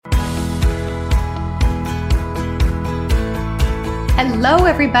Hello,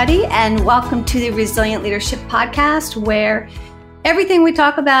 everybody, and welcome to the Resilient Leadership Podcast, where everything we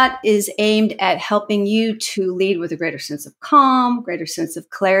talk about is aimed at helping you to lead with a greater sense of calm, greater sense of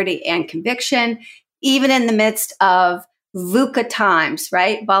clarity and conviction, even in the midst of VUCA times,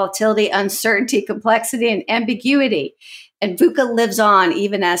 right? Volatility, uncertainty, complexity, and ambiguity. And VUCA lives on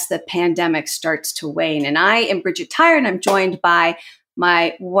even as the pandemic starts to wane. And I am Bridgette, and I'm joined by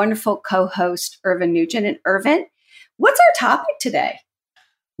my wonderful co-host, Bridgette and Irvine. What's our topic today?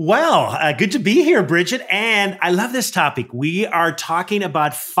 Well, good to be here, Bridgette. And I love this topic. We are talking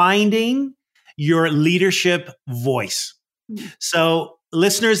about finding your leadership voice. So,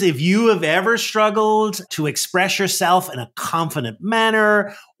 listeners, if you have ever struggled to express yourself in a confident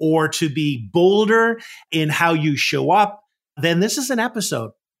manner or to be bolder in how you show up, then this is an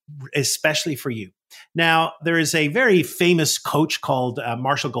episode especially for you. Now, there is a very famous coach called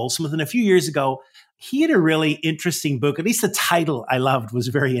Marshall Goldsmith, and a few years ago, he had a really interesting book. At least the title I loved was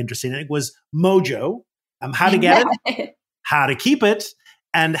very interesting. It was Mojo, how to get it, how to keep it,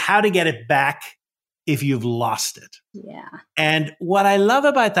 and how to get it back if you've lost it. Yeah. And what I love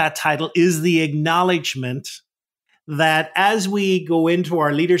about that title is the acknowledgement that as we go into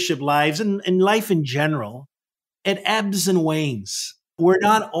our leadership lives and life in general, it ebbs and wanes. We're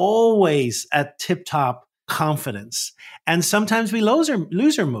not always at tip-top confidence. And sometimes we lose our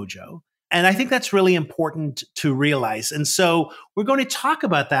mojo. And I think that's really important to realize. And so we're going to talk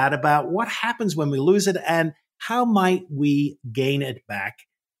about that, about what happens when we lose it and how might we gain it back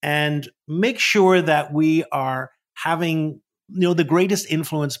and make sure that we are having, the greatest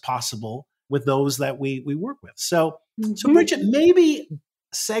influence possible with those that we work with. So Bridgette, maybe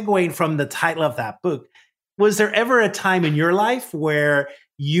segueing from the title of that book, was there ever a time in your life where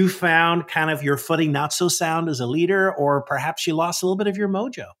you found kind of your footing not so sound as a leader, or perhaps you lost a little bit of your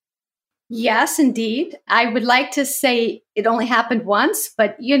mojo? Yes, indeed. I would like to say it only happened once,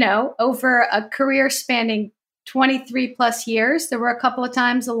 but over a career spanning 23 plus years, there were a couple of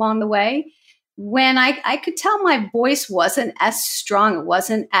times along the way when I could tell my voice wasn't as strong. It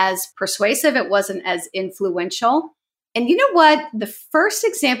wasn't as persuasive. It wasn't as influential. And you know what? The first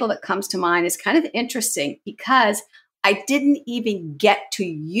example that comes to mind is kind of interesting because I didn't even get to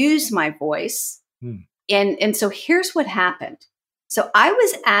use my voice. And so here's what happened. So I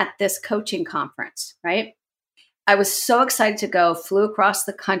was at this coaching conference, right? I was so excited to go, flew across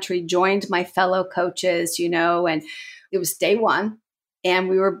the country, joined my fellow coaches, and it was day one. And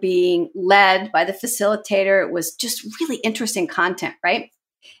we were being led by the facilitator. It was just really interesting content, right?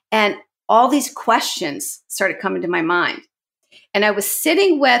 And all these questions started coming to my mind. And I was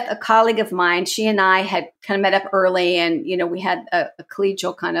sitting with a colleague of mine. She and I had kind of met up early and, we had a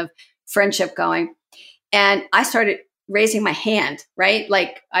collegial kind of friendship going. And I started raising my hand, right?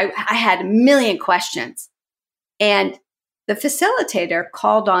 Like I had a million questions. And the facilitator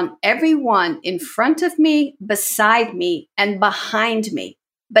called on everyone in front of me, beside me, and behind me.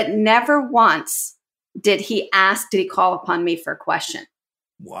 But never once did he call upon me for a question.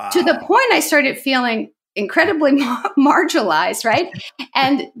 Wow. To the point I started feeling incredibly marginalized, right?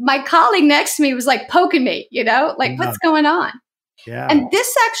 And my colleague next to me was like poking me, what's going on? Yeah. And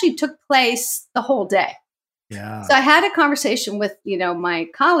this actually took place the whole day. Yeah. So I had a conversation with, my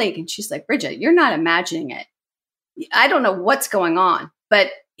colleague, and she's like, Bridgette, you're not imagining it. I don't know what's going on, but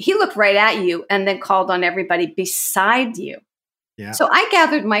he looked right at you and then called on everybody beside you. Yeah. So I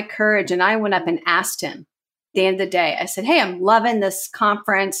gathered my courage and I went up and asked him at the end of the day. I said, hey, I'm loving this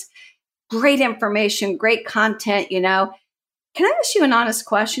conference. Great information, great content, Can I ask you an honest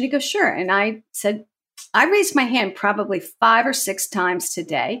question? He goes, sure. And I said, I raised my hand probably 5 or 6 times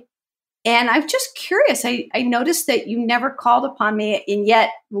today. And I'm just curious. I noticed that you never called upon me, and yet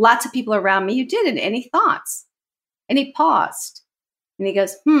lots of people around me, you didn't. Any thoughts? And he paused and he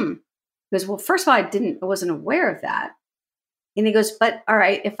goes, He goes, well, first of all, I wasn't aware of that. And he goes, but all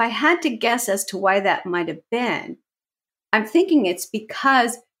right, if I had to guess as to why that might have been, I'm thinking it's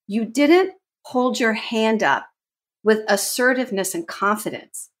because you didn't hold your hand up with assertiveness and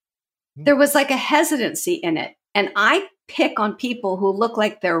confidence. There was like a hesitancy in it. And I pick on people who look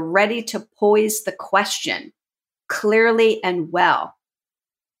like they're ready to poise the question clearly and well.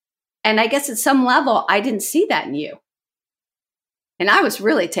 And I guess at some level, I didn't see that in you. And I was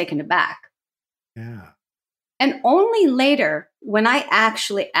really taken aback. Yeah. And only later, when I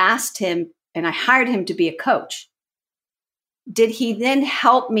actually asked him and I hired him to be a coach, did he then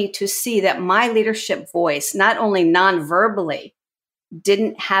help me to see that my leadership voice, not only non-verbally,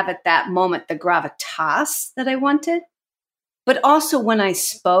 didn't have at that moment the gravitas that I wanted, but also when I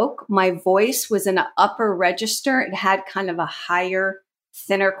spoke, my voice was in an upper register. It had kind of a higher,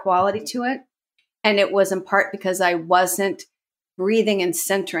 thinner quality to it. And it was in part because I wasn't breathing and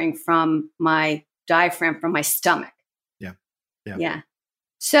centering from my diaphragm, from my stomach. Yeah. Yeah. Yeah.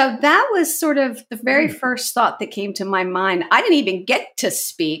 So that was sort of the very first thought that came to my mind. I didn't even get to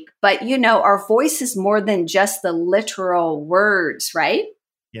speak, but our voice is more than just the literal words, right?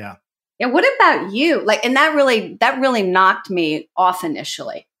 Yeah. Yeah. What about you? And that really knocked me off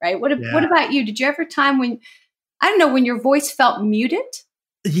initially, right? What about you? Did you ever time when, I don't know, when your voice felt muted?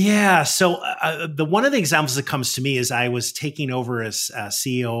 Yeah. So the one of the examples that comes to me is I was taking over as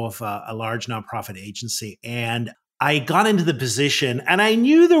CEO of a large nonprofit agency, and I got into the position, and I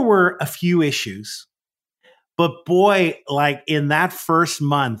knew there were a few issues, but boy, in that first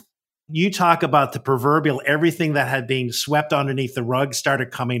month, you talk about the proverbial everything that had been swept underneath the rug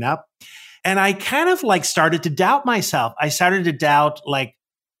started coming up. And I kind of started to doubt myself. I started to doubt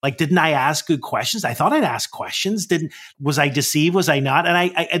didn't I ask good questions? I thought I'd ask questions. Was I deceived? Was I not? And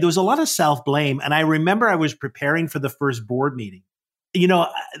I there was a lot of self-blame. And I remember I was preparing for the first board meeting.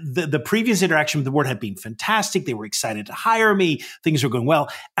 The previous interaction with the board had been fantastic. They were excited to hire me. Things were going well.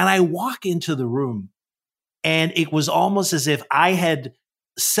 And I walk into the room, and it was almost as if I had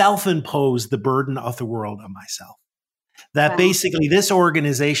self-imposed the burden of the world on myself. That basically this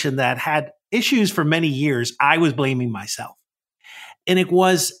organization that had issues for many years, I was blaming myself. And it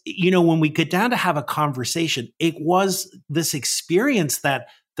was, when we get down to have a conversation, it was this experience that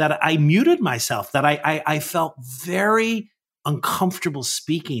I muted myself, that I felt very uncomfortable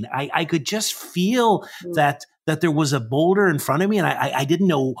speaking. I could just feel that there was a boulder in front of me, and I didn't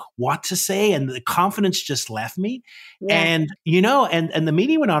know what to say, and the confidence just left me. Yeah. And, and the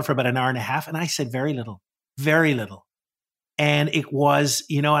meeting went on for about an hour and a half, and I said very little, very little. And it was,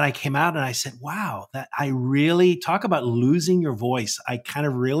 and I came out and I said, wow, that I really talk about losing your voice. I kind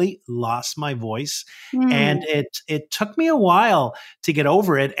of really lost my voice. And it took me a while to get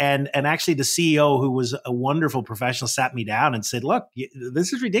over it. And actually the CEO, who was a wonderful professional, sat me down and said, look,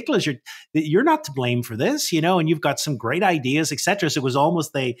 this is ridiculous. You're not to blame for this, and you've got some great ideas, et cetera. So it was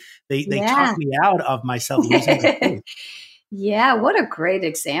almost, they talked me out of myself losing my voice. Yeah. What a great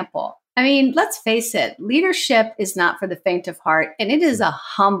example. I mean, let's face it, leadership is not for the faint of heart, and it is a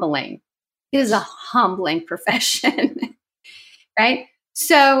humbling profession, right?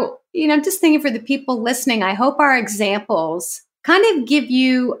 So, just thinking for the people listening, I hope our examples kind of give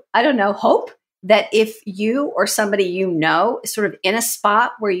you, hope that if you or somebody is sort of in a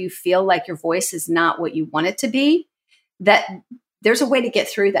spot where you feel like your voice is not what you want it to be, that there's a way to get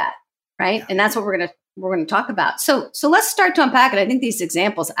through that, right? Yeah. And that's what we're going to talk about. So let's start to unpack it. I think these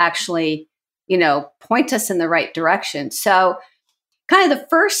examples actually, point us in the right direction. So kind of the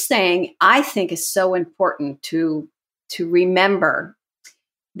first thing I think is so important to remember,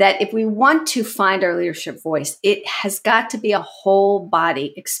 that if we want to find our leadership voice, it has got to be a whole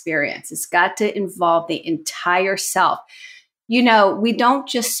body experience. It's got to involve the entire self. We don't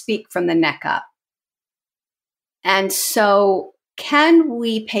just speak from the neck up. And so can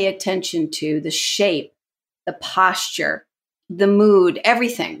we pay attention to the shape, the posture, the mood,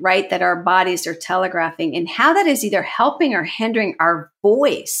 everything, right, that our bodies are telegraphing, and how that is either helping or hindering our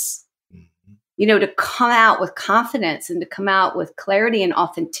voice, to come out with confidence and to come out with clarity and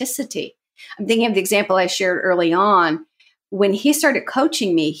authenticity. I'm thinking of the example I shared early on. When he started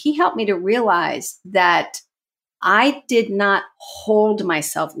coaching me, he helped me to realize that I did not hold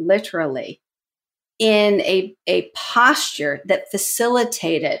myself literally in a posture that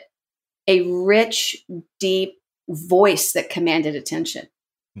facilitated a rich, deep voice that commanded attention.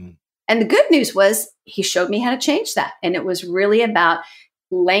 And the good news was he showed me how to change that. And it was really about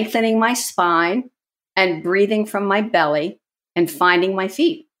lengthening my spine and breathing from my belly and finding my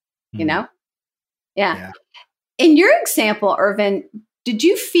feet, Yeah. In your example, Irvine, did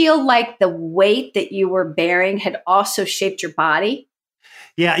you feel like the weight that you were bearing had also shaped your body?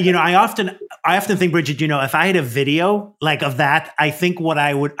 Yeah, I often think, Bridgette, if I had a video of that, I think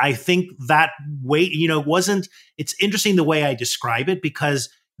that weight, it's interesting the way I describe it, because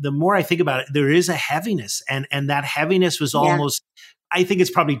the more I think about it, there is a heaviness, and that heaviness was almost, I think it's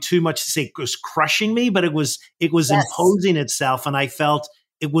probably too much to say it was crushing me, but it was imposing itself, and I felt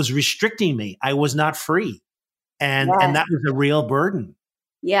it was restricting me. I was not free. And that was a real burden.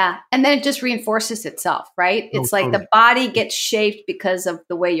 Yeah. And then it just reinforces itself, right? It's like the body gets shaped because of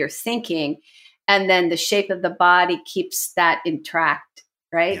the way you're thinking. And then the shape of the body keeps that intact,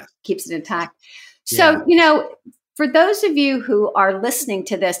 right? Yeah. Keeps it intact. So, for those of you who are listening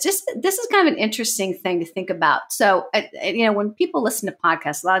to this is kind of an interesting thing to think about. So, when people listen to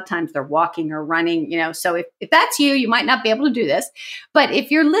podcasts, a lot of times they're walking or running, so if that's you, you might not be able to do this. But if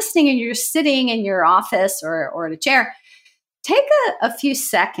you're listening and you're sitting in your office or in a chair, take a few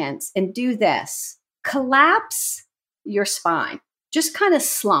seconds and do this. Collapse your spine. Just kind of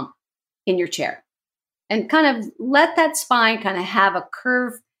slump in your chair and kind of let that spine kind of have a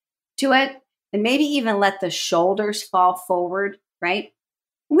curve to it, and maybe even let the shoulders fall forward, right?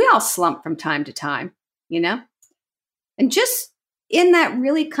 We all slump from time to time, and just in that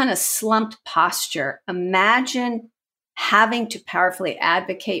really kind of slumped posture, imagine having to powerfully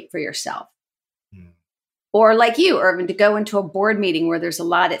advocate for yourself. Or like you, Irvin, to go into a board meeting where there's a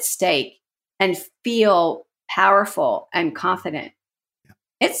lot at stake and feel powerful and confident.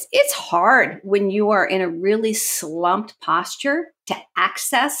 It's hard when you are in a really slumped posture to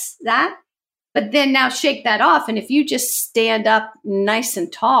access that. But then now shake that off. And if you just stand up nice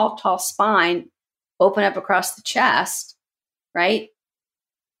and tall spine, open up across the chest, right?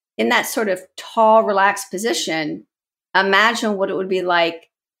 In that sort of tall, relaxed position, imagine what it would be like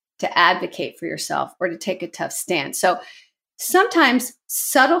to advocate for yourself or to take a tough stand. So sometimes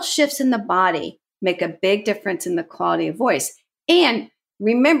subtle shifts in the body make a big difference in the quality of voice. And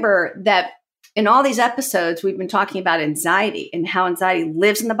remember that in all these episodes, we've been talking about anxiety and how anxiety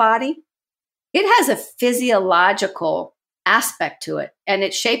lives in the body. It has a physiological aspect to it, and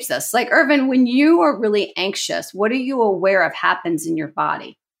it shapes us. Like, Irvin, when you are really anxious, what are you aware of happens in your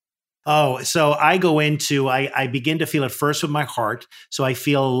body? Oh, so I begin to feel it first with my heart. So I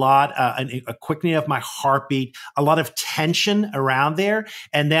feel a lot, a quickening of my heartbeat, a lot of tension around there.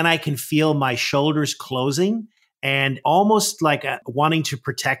 And then I can feel my shoulders closing and almost like wanting to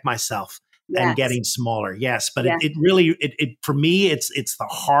protect myself and getting smaller. Yes. But it really, for me, it's the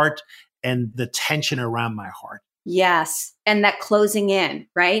heart and the tension around my heart. Yes. And that closing in,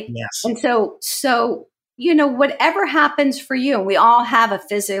 right? Yes. And so, whatever happens for you, and we all have a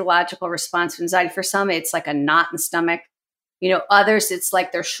physiological response to anxiety. For some, it's like a knot in the stomach. Others, it's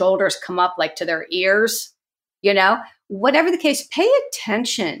like their shoulders come up like to their ears, whatever the case, pay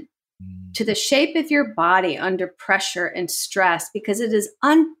attention to the shape of your body under pressure and stress, because it is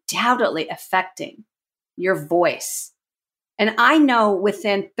undoubtedly affecting your voice. And I know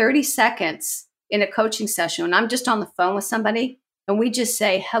within 30 seconds in a coaching session, when I'm just on the phone with somebody and we just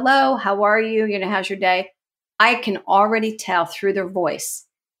say, hello, how are you? How's your day? I can already tell through their voice,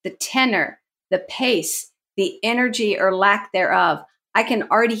 the tenor, the pace, the energy or lack thereof. I can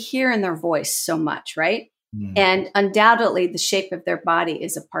already hear in their voice so much, right? And undoubtedly the shape of their body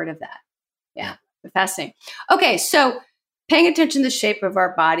is a part of that. Yeah, fascinating. Okay, so paying attention to the shape of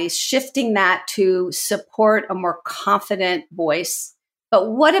our bodies, shifting that to support a more confident voice.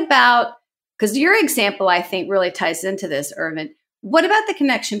 But what about, because your example, I think, really ties into this, Irvin, what about the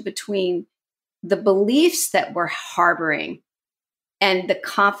connection between the beliefs that we're harboring and the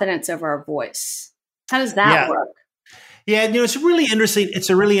confidence of our voice? How does that work? Yeah, it's really interesting. It's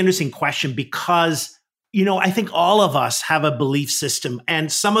a really interesting question because, I think all of us have a belief system,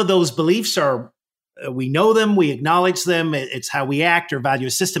 and some of those beliefs are, we know them, we acknowledge them, it's how we act or value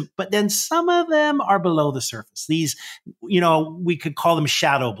a system, but then some of them are below the surface. These, we could call them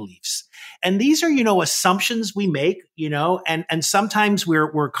shadow beliefs. And these are, assumptions we make, and sometimes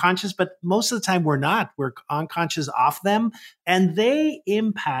we're conscious, but most of the time we're not. We're unconscious of them, and they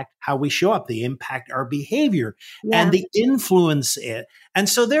impact how we show up. They impact our behavior and they influence it. And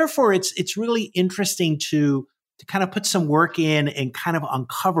so therefore it's really interesting to kind of put some work in and kind of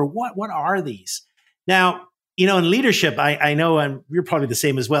uncover what are these? Now, in leadership, I know, and you're probably the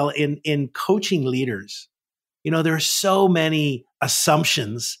same as well, in coaching leaders, there are so many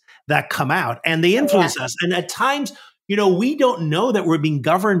assumptions that come out and they influence us. And at times, we don't know that we're being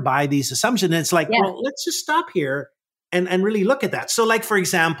governed by these assumptions. And it's like, well, let's just stop here and really look at that. So like, for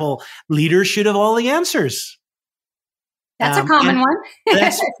example, leaders should have all the answers. That's a common one.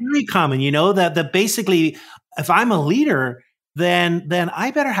 That's very common, that basically, if I'm a leader, then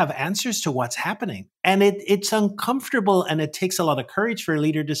I better have answers to what's happening. And it's uncomfortable, and it takes a lot of courage for a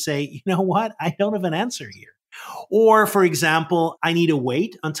leader to say, you know what, I don't have an answer here. Or, for example, I need to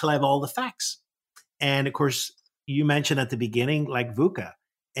wait until I have all the facts. And of course, you mentioned at the beginning, like VUCA.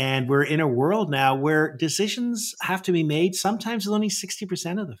 And we're in a world now where decisions have to be made sometimes with only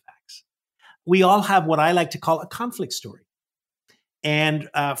 60% of the facts. We all have what I like to call a conflict story. And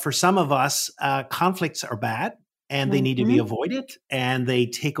for some of us, conflicts are bad and they need to be avoided, and they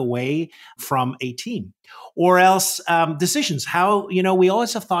take away from a team. Or else decisions, how, we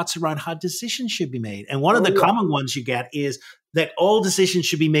always have thoughts around how decisions should be made. And one of the common ones you get is that all decisions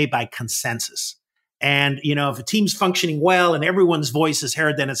should be made by consensus. And, if a team's functioning well and everyone's voice is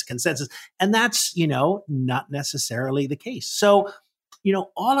heard, then it's consensus. And that's, not necessarily the case. So,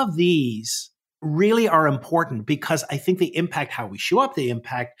 all of these really are important because I think they impact how we show up, they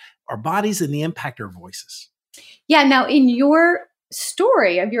impact our bodies, and they impact our voices. Yeah. Now, in your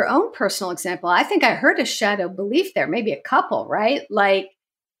story of your own personal example, I think I heard a shadow belief there, maybe a couple, right? Like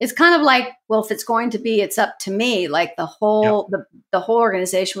it's kind of like, well, if it's going to be, it's up to me. Like Yep. the whole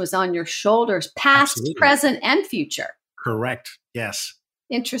organization was on your shoulders, past, Absolutely. present, and future. Correct. Yes.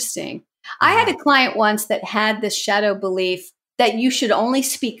 Interesting. I had Yeah. a client once that had this shadow belief that you should only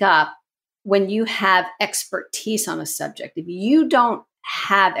speak up when you have expertise on a subject. If you don't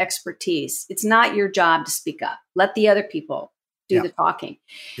have expertise, it's not your job to speak up. Let the other people do Yeah. the talking.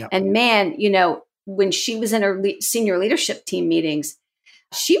 Yeah. And man, when she was in her senior leadership team meetings,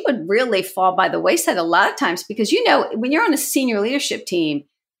 she would really fall by the wayside a lot of times because, when you're on a senior leadership team,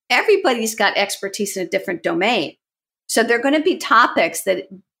 everybody's got expertise in a different domain. So there are going to be topics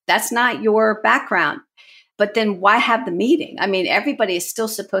that's not your background. But then why have the meeting? I mean, everybody is still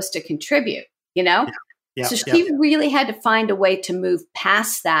supposed to contribute, Yeah. Yeah. So Yeah. she really had to find a way to move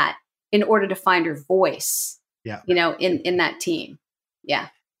past that in order to find her voice, Yeah. in that team. Yeah.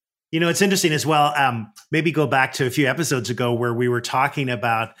 It's interesting as well. Maybe go back to a few episodes ago where we were talking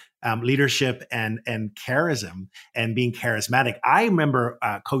about leadership and charism and being charismatic. I remember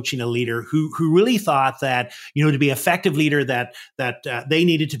coaching a leader who really thought that to be an effective leader that they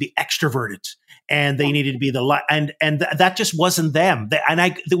needed to be extroverted and they needed to be the light, and that just wasn't them.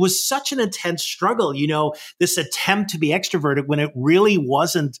 There was such an intense struggle, this attempt to be extroverted when it really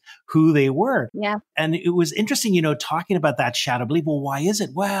wasn't who they were. Yeah. And it was interesting, talking about that shadow belief. Well, why is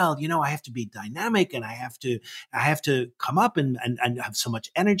it? Well, I have to be dynamic and I have to come up and have so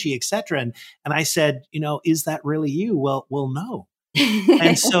much energy, etc. And I said, is that really you? Well, no.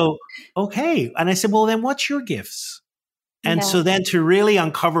 And so, okay. And I said, well, then what's your gifts? And so then to really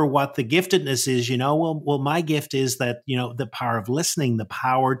uncover what the giftedness is, well, my gift is that, the power of listening, the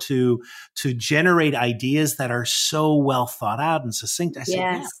power to generate ideas that are so well thought out and succinct. I said,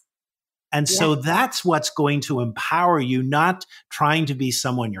 yeah. And so that's what's going to empower you, not trying to be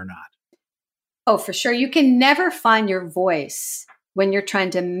someone you're not. Oh, for sure. You can never find your voice when you're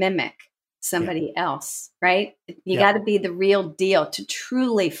trying to mimic somebody else, right? You got to be the real deal to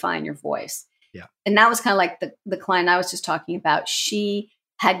truly find your voice. Yeah. And that was kind of like the client I was just talking about. She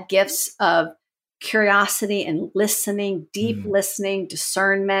had gifts of curiosity and listening, deep listening,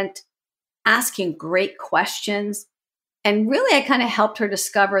 discernment, asking great questions. And really, I kind of helped her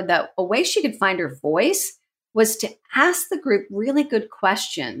discover that a way she could find her voice was to ask the group really good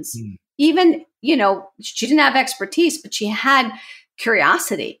questions. Even, she didn't have expertise, but she had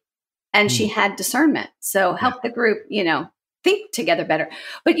curiosity and she had discernment. So help the group, think together better.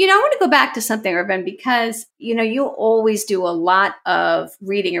 But, I want to go back to something, Irvine, because, you always do a lot of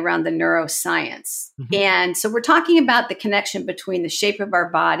reading around the neuroscience. And so we're talking about the connection between the shape of our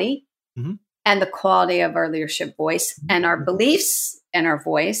body and the quality of our leadership voice and our beliefs and our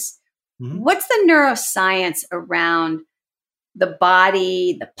voice. What's the neuroscience around the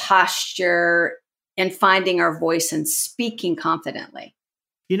body, the posture, and finding our voice and speaking confidently?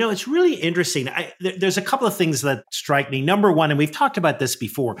 It's really interesting. There's a couple of things that strike me. Number one, and we've talked about this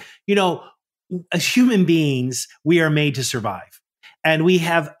before, as human beings, we are made to survive. And we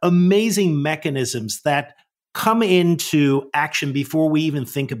have amazing mechanisms that come into action before we even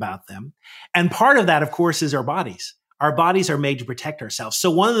think about them. And part of that, of course, is our bodies. Our bodies are made to protect ourselves. So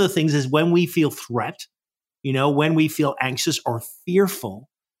one of the things is when we feel threat, when we feel anxious or fearful,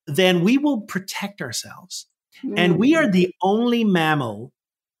 then we will protect ourselves. And we are the only mammal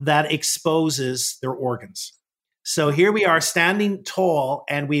that exposes their organs. So here we are standing tall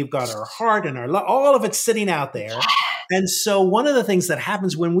and we've got our heart and all of it sitting out there. And so one of the things that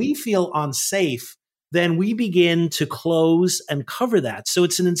happens when we feel unsafe, then we begin to close and cover that. So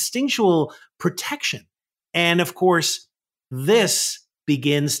it's an instinctual protection. And of course, this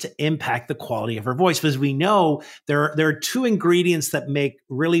begins to impact the quality of our voice, because we know there are two ingredients that make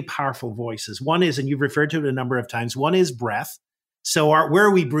really powerful voices. One is, and you've referred to it a number of times, one is breath. So where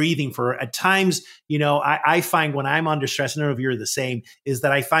are we breathing for? At times, I find when I'm under stress, I don't know if you're the same, is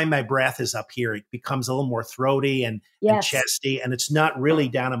that I find my breath is up here. It becomes a little more throaty and chesty, and it's not really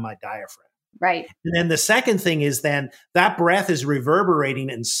down in my diaphragm. Right. And then the second thing is then that breath is reverberating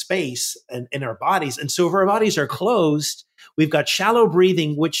in space and in our bodies. And so if our bodies are closed, we've got shallow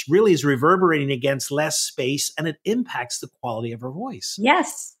breathing, which really is reverberating against less space, and it impacts the quality of our voice.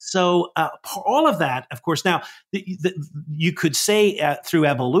 Yes. So all of that, of course, now you could say through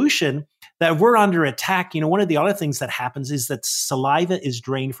evolution that we're under attack. One of the other things that happens is that saliva is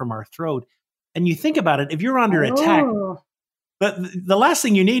drained from our throat. And you think about it, if you're under attack, but the last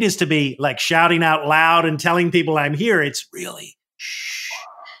thing you need is to be like shouting out loud and telling people I'm here. It's really shh.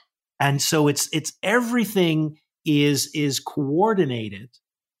 And so it's everything is coordinated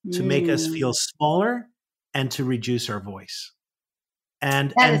to make us feel smaller and to reduce our voice.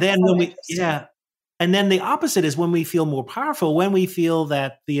 That And is then so when we, interesting. yeah. And then the opposite is when we feel more powerful, when we feel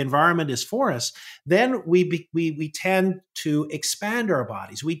that the environment is for us, then we tend to expand our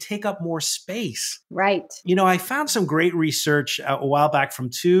bodies. We take up more space. Right. I found some great research a while back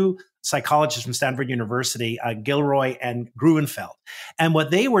from two psychologists from Stanford University, Gilroy and Gruenfeld. And what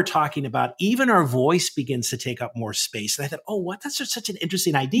they were talking about, even our voice begins to take up more space. And I thought, oh, what? That's such an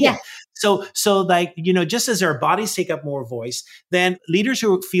interesting Yeah. idea. So like, just as our bodies take up more voice, then leaders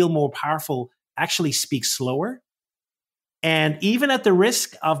who feel more powerful actually speak slower. And even at the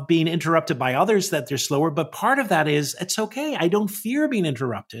risk of being interrupted by others, that they're slower. But part of that is it's okay. I don't fear being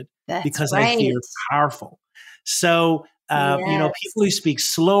interrupted That's because I right. feel powerful. So, Yes. people who speak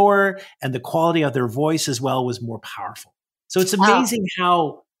slower and the quality of their voice as well was more powerful. So it's Oh, amazing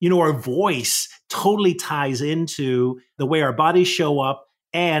how, our voice totally ties into the way our bodies show up.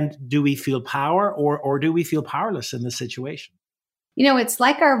 And do we feel power or do we feel powerless in this situation? it's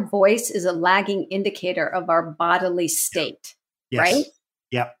like our voice is a lagging indicator of our bodily state, right? Yes.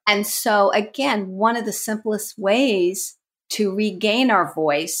 Yep. And so, again, one of the simplest ways to regain our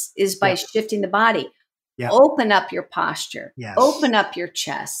voice is by Yep. shifting the body. Yep. Open up your posture, Yes. open up your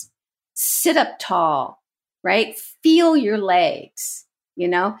chest, sit up tall, right? Feel your legs,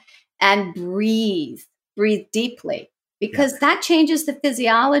 and breathe deeply Yep. because that changes the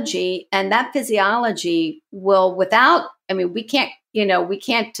physiology. And that physiology will, we can't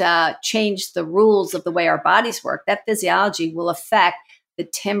change the rules of the way our bodies work. That physiology will affect the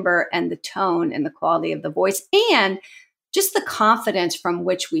timbre and the tone and the quality of the voice and just the confidence from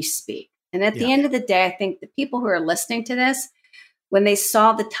which we speak. And at the Yep. end of the day, I think the people who are listening to this, when they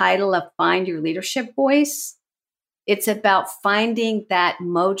saw the title of Find Your Leadership Voice, it's about finding that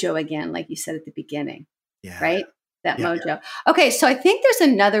mojo again, like you said at the beginning, Yeah. right? That Yep. mojo. Okay, so I think there's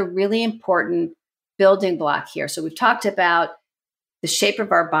another really important building block here. So we've talked about the shape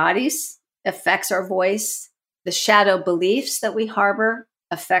of our bodies affects our voice, the shadow beliefs that we harbor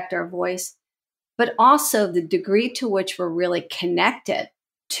affect our voice, but also the degree to which we're really connected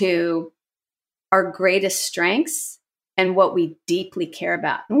to our greatest strengths and what we deeply care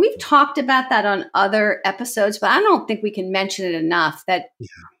about. And we've talked about that on other episodes, but I don't think we can mention it enough that,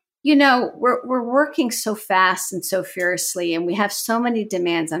 we're working so fast and so furiously, and we have so many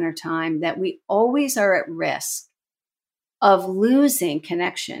demands on our time that we always are at risk of losing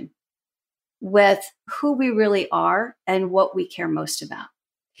connection with who we really are and what we care most about.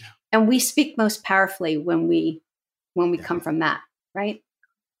 Yeah. And we speak most powerfully when we Yeah. come from that, right?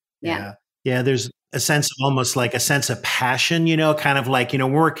 Yeah. Yeah. Yeah. There's a sense of almost like a sense of passion, kind of like,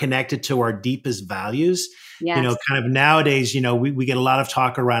 we're connected to our deepest values, Yes. kind of nowadays, we get a lot of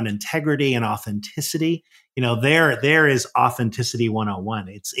talk around integrity and authenticity. There is authenticity 101.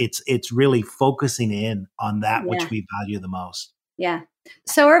 It's really focusing in on that which Yeah. we value the most. Yeah.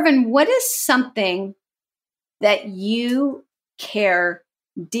 So, Irvin, what is something that you care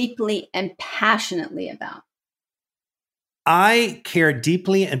deeply and passionately about? I care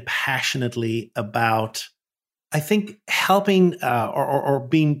deeply and passionately about, I think, helping or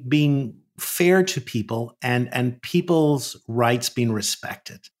being fair to people and people's rights being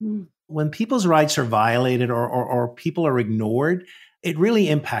respected. Mm. When people's rights are violated or people are ignored, it really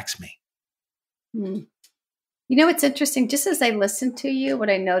impacts me. Mm. It's interesting. Just as I listened to you, what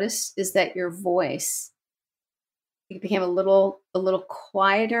I noticed is that your voice it became a little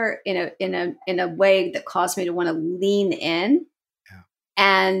quieter in a way that caused me to want to lean in. Yeah.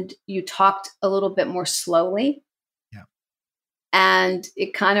 And you talked a little bit more slowly. Yeah. And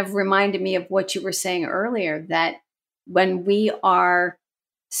it kind of reminded me of what you were saying earlier, that when we are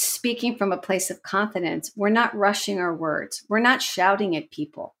speaking from a place of confidence, we're not rushing our words. We're not shouting at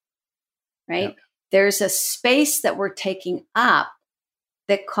people, right? Yeah. There's a space that we're taking up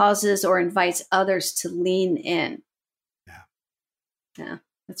that causes or invites others to lean in. Yeah,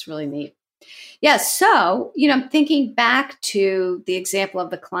 that's really neat. Yeah. So, I'm thinking back to the example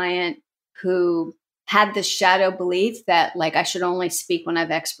of the client who had this shadow belief that, like, I should only speak when I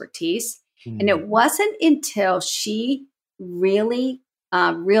have expertise. And Mm. it wasn't until she really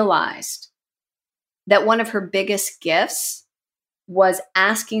realized that one of her biggest gifts was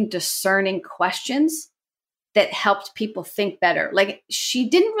asking discerning questions that helped people think better. Like, she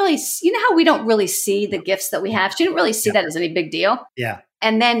didn't really, how we don't really see the gifts that we have. She didn't really see Yeah. that as any big deal. Yeah.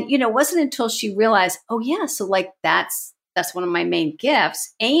 And then, it wasn't until she realized, oh yeah, so like that's one of my main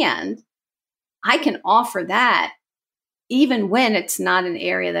gifts. And I can offer that even when it's not an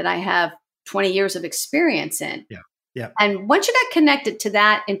area that I have 20 years of experience in. Yeah. Yeah. And once you got connected to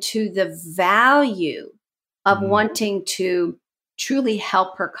that and to the value of Mm. wanting to truly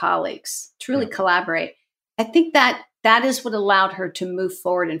help her colleagues, truly Yeah. collaborate, I think that that is what allowed her to move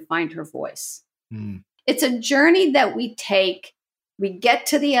forward and find her voice. Mm. It's a journey that we take, we get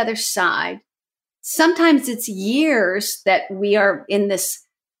to the other side. Sometimes it's years that we are in this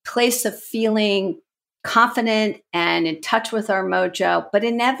place of feeling confident and in touch with our mojo, but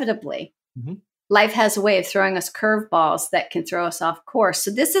inevitably, life has a way of throwing us curveballs that can throw us off course.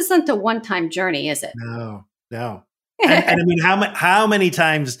 So this isn't a one-time journey, is it? No. And I mean, how many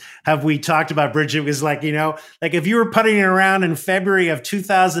times have we talked about Bridgette? It was like, like if you were putting it around in February of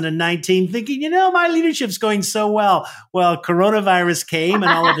 2019, thinking, my leadership's going so well. Well, coronavirus came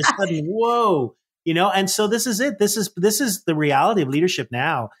and all of a sudden, whoa, and so this is it. This is the reality of leadership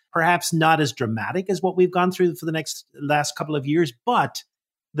now. Perhaps not as dramatic as what we've gone through for the last couple of years, but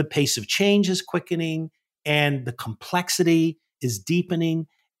the pace of change is quickening and the complexity is deepening.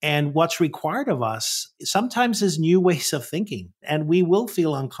 And what's required of us sometimes is new ways of thinking. And we will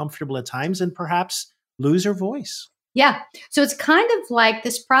feel uncomfortable at times and perhaps lose our voice. Yeah. So it's kind of like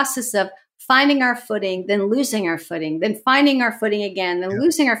this process of finding our footing, then losing our footing, then finding our footing again, then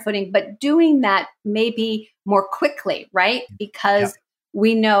losing our footing, but doing that maybe more quickly, right? Because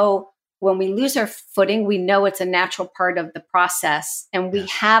we know when we lose our footing, we know it's a natural part of the process and we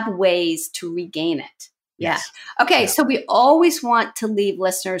have ways to regain it. Yeah. Yes. Okay. So we always want to leave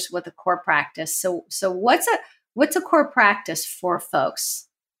listeners with a core practice. So what's a core practice for folks?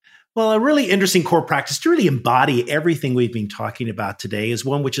 Well, a really interesting core practice to really embody everything we've been talking about today is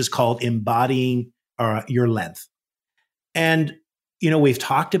one which is called embodying your length. And, we've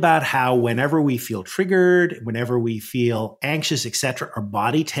talked about how whenever we feel triggered, whenever we feel anxious, etc., our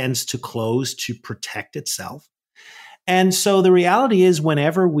body tends to close to protect itself. And so the reality is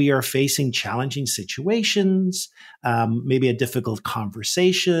whenever we are facing challenging situations, maybe a difficult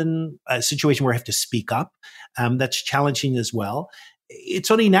conversation, a situation where I have to speak up, that's challenging as well. It's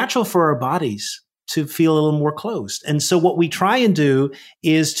only natural for our bodies to feel a little more closed. And so what we try and do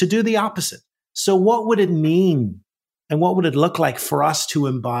is to do the opposite. So what would it mean and what would it look like for us to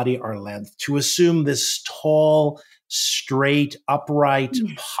embody our length, to assume this tall, straight, upright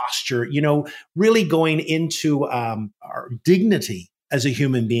posture, really going into our dignity as a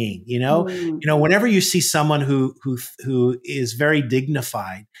human being, whenever you see someone who is very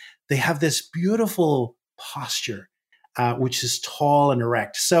dignified, they have this beautiful posture, which is tall and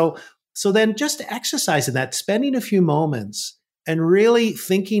erect. So then just exercising that, spending a few moments and really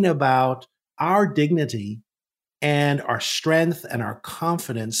thinking about our dignity and our strength and our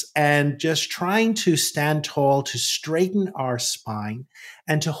confidence, and just trying to stand tall, to straighten our spine,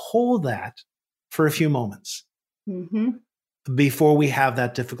 and to hold that for a few moments before we have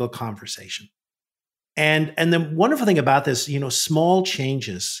that difficult conversation. And the wonderful thing about this, small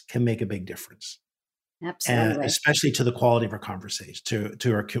changes can make a big difference. Absolutely. Especially to the quality of our conversation,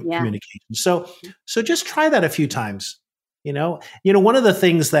 to our communication. So just try that a few times. One of the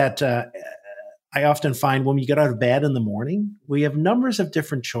things that I often find when we get out of bed in the morning, we have numbers of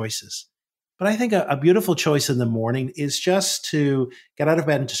different choices. But I think a beautiful choice in the morning is just to get out of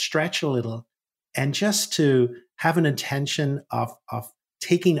bed and to stretch a little and just to have an intention of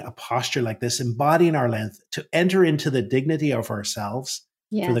taking a posture like this, embodying our length, to enter into the dignity of ourselves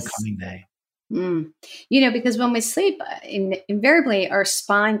for the coming day. Because when we sleep, invariably our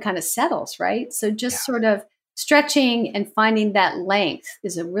spine kind of settles, right? So just sort of stretching and finding that length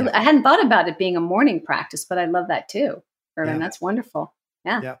is I hadn't thought about it being a morning practice, but I love that too, Irvine. That's wonderful.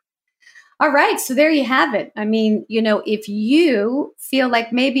 Yeah. All right. So there you have it. I mean, if you feel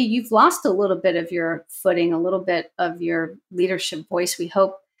like maybe you've lost a little bit of your footing, a little bit of your leadership voice, we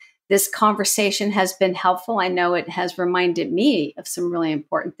hope this conversation has been helpful. I know it has reminded me of some really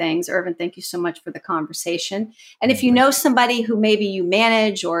important things. Irvine, thank you so much for the conversation. And if you know somebody who maybe you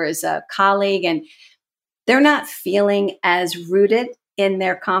manage or is a colleague and they're not feeling as rooted in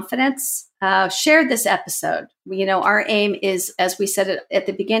their confidence, share this episode. Our aim is, as we said at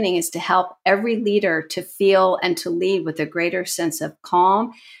the beginning, is to help every leader to feel and to lead with a greater sense of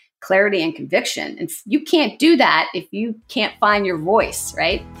calm, clarity, and conviction. And you can't do that if you can't find your voice,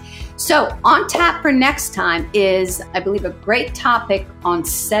 right? So on tap for next time is, I believe, a great topic on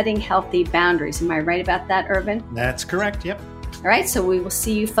setting healthy boundaries. Am I right about that, Irvine? That's correct. Yep. All right. So we will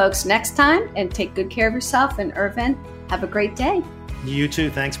see you folks next time, and take good care of yourself. And Irvine, have a great day. You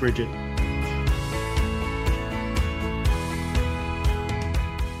too. Thanks, Bridgette.